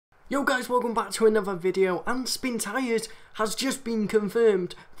Yo guys, welcome back to another video, and Spintires has just been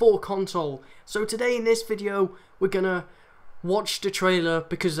confirmed for console. So today in this video we're gonna watch the trailer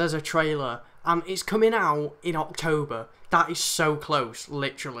because there's a trailer and it's coming out in October. That is so close,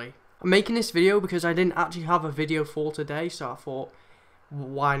 literally. I'm making this video because I didn't actually have a video for today, so I thought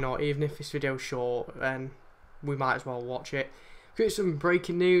why not, even if this video's short, then we might as well watch it. Got some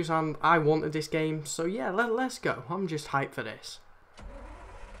breaking news and I wanted this game, so yeah, let's go. I'm just hyped for this.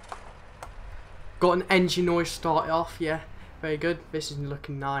 Got an engine noise started off, yeah, very good. This is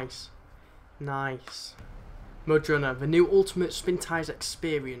looking nice. Nice. MudRunner, the new ultimate Spintires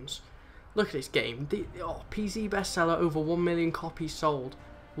experience. Look at this game. PC bestseller, over 1 million copies sold.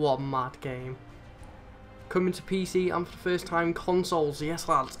 What a mad game. Coming to PC and for the first time consoles. Yes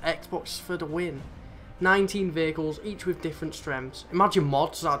lads, Xbox for the win. 19 vehicles, each with different strengths. Imagine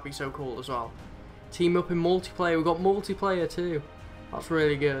mods, that'd be so cool as well. Team up in multiplayer, we've got multiplayer too. That's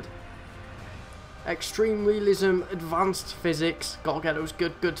really good. Extreme realism, advanced physics. Gotta get those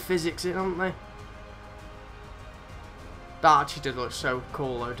good physics in, haven't they? That actually does look so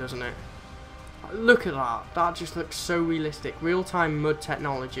cool though, doesn't it? Look at that. That just looks so realistic. Real-time mud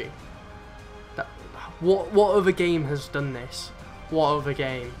technology. What other game has done this? What other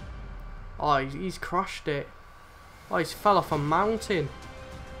game? Oh, he's crushed it. Oh, he's fell off a mountain.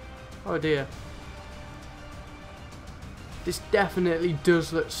 Oh dear. This definitely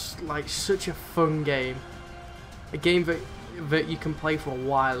does look like such a fun game. A game that you can play for a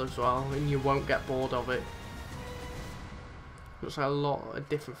while as well, and you won't get bored of it. Looks like a lot of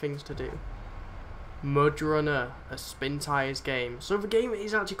different things to do. MudRunner, a Spintires game. So the game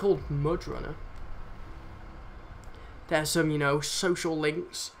is actually called MudRunner. There's some, you know, social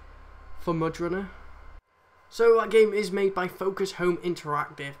links for MudRunner. So that game is made by Focus Home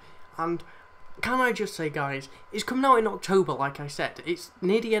Interactive, and can I just say guys, it's coming out in October like I said. It's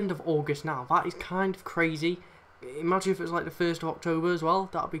near the end of August now. That is kind of crazy. Imagine if it was like the 1st of October as well.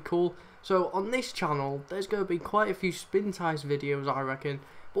 That'd be cool. So on this channel there's going to be quite a few Spintires videos I reckon.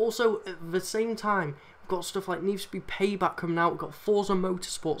 But also at the same time we've got stuff like Need for Speed Payback coming out. We've got Forza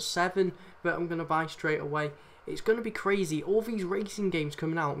Motorsport 7 that I'm going to buy straight away. It's going to be crazy. All these racing games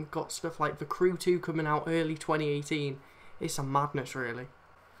coming out. We've got stuff like The Crew 2 coming out early 2018. It's a madness really.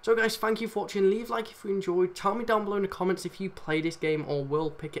 So guys, thank you for watching. Leave a like if you enjoyed. Tell me down below in the comments if you play this game or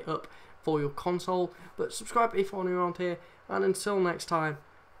will pick it up for your console. But subscribe if you're new around here. And until next time,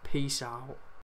 peace out.